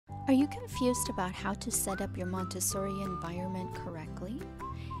Are you confused about how to set up your Montessori environment correctly?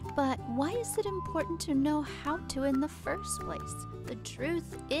 But why is it important to know how to in the first place? The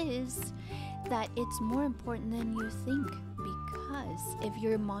truth is that it's more important than you think, because if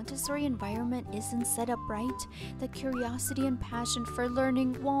your Montessori environment isn't set up right, the curiosity and passion for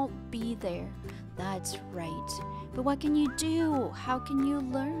learning won't be there. That's right. But what can you do? How can you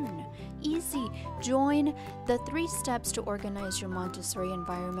learn? Easy. Join the 3 steps to organize your Montessori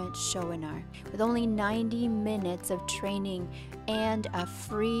Environment Showinar. With only 90 minutes of training and a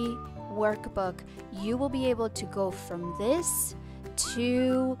free workbook, you will be able to go from this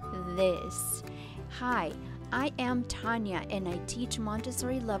to this. Hi, I am Tanya, and I teach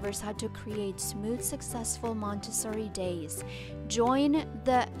Montessori lovers how to create smooth, successful Montessori days. Join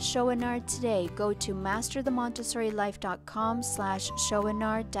the Showinar today. Go to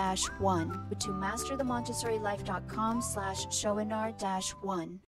masterthemontessorilife.com/Showinar-1. Go to masterthemontessorilife.com/Showinar-1.